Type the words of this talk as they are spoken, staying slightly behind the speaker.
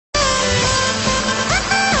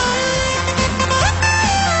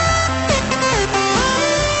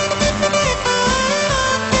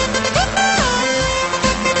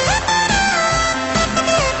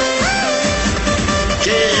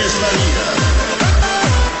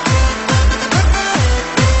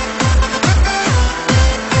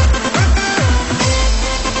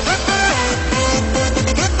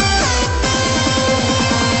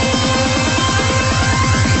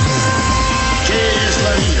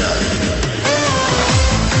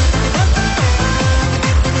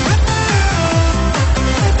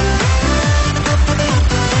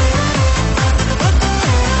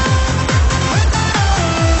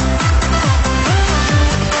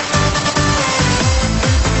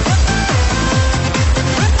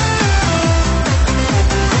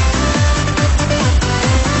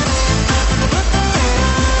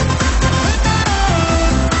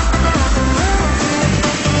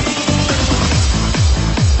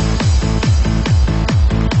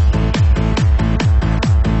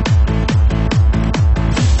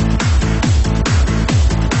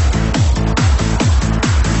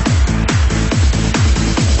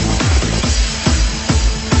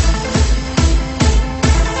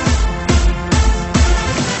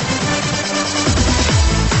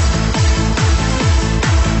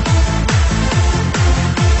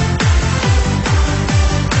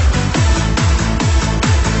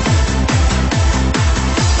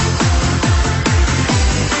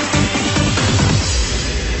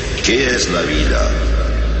¿Qué es la vida?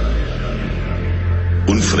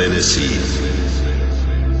 Un frenesí.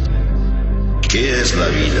 ¿Qué es la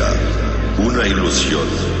vida? Una ilusión,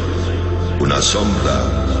 una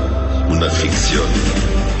sombra, una ficción.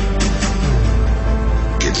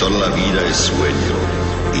 Que toda la vida es sueño,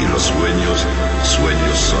 y los sueños,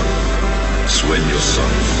 sueños son, sueños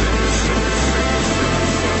son.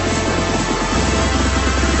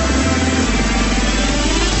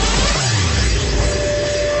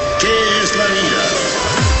 ¿Qué es la vida?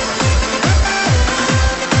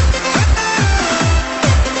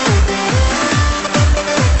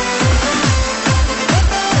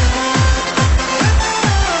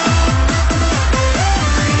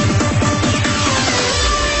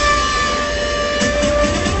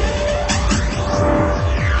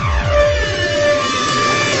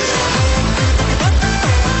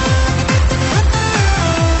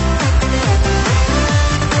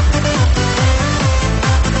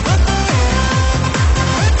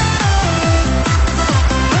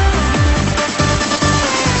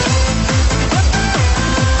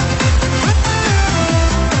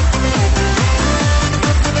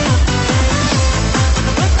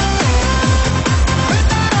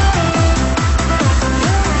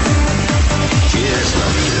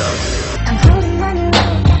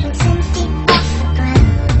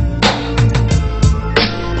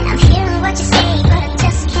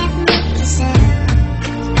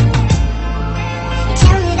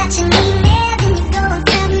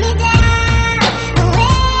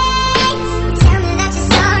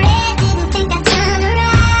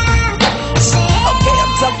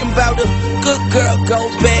 Girl, go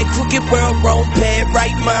back, crooked world, wrong pad,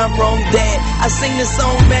 right mind, wrong dad. I sing this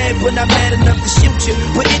song mad, but not mad enough to shoot you.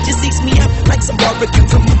 But it just eats me up like some barbecue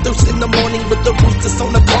from Luther's in the morning with the roosters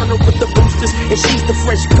on the corner with the boosters. And she's the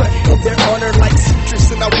fresh cut, and they're on her like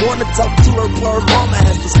citrus. And I wanna talk to her, but her mama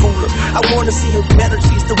has to school her. I wanna see her better,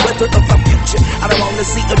 she's the weather of our future. I don't wanna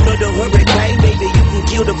see another hurricane, baby, you can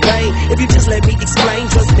kill the pain. If you just let me explain,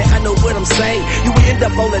 trust me, I know what I'm saying. You end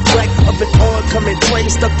up on the track of an oncoming train,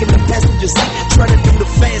 stuck in the passenger seat, trying to do the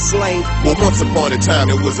fast lane. Well, once upon a time,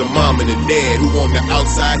 there was a mom and a dad who on the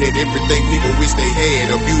outside had everything people wish they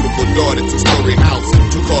had. A beautiful daughter, two-story house,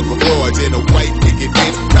 2-car garage, and a white picket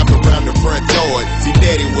fence wrapped around the front yard. See,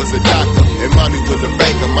 daddy was a doctor, and mommy was a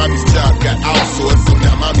banker. Mommy's job got outsourced, so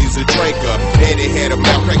now mommy's a drinker. Daddy had a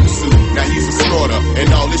malpractice suit, now he's a snorter.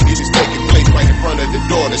 And all this shit is taking place right in front of the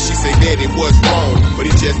daughter. She say daddy was wrong, but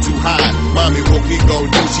he's just too high. Mommy, what we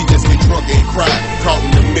gon' do? She just get drunk and cry. Caught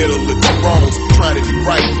in the middle of two wrongs, trying to do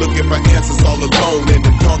right, looking for answers all alone in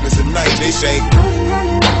the darkness of night. They say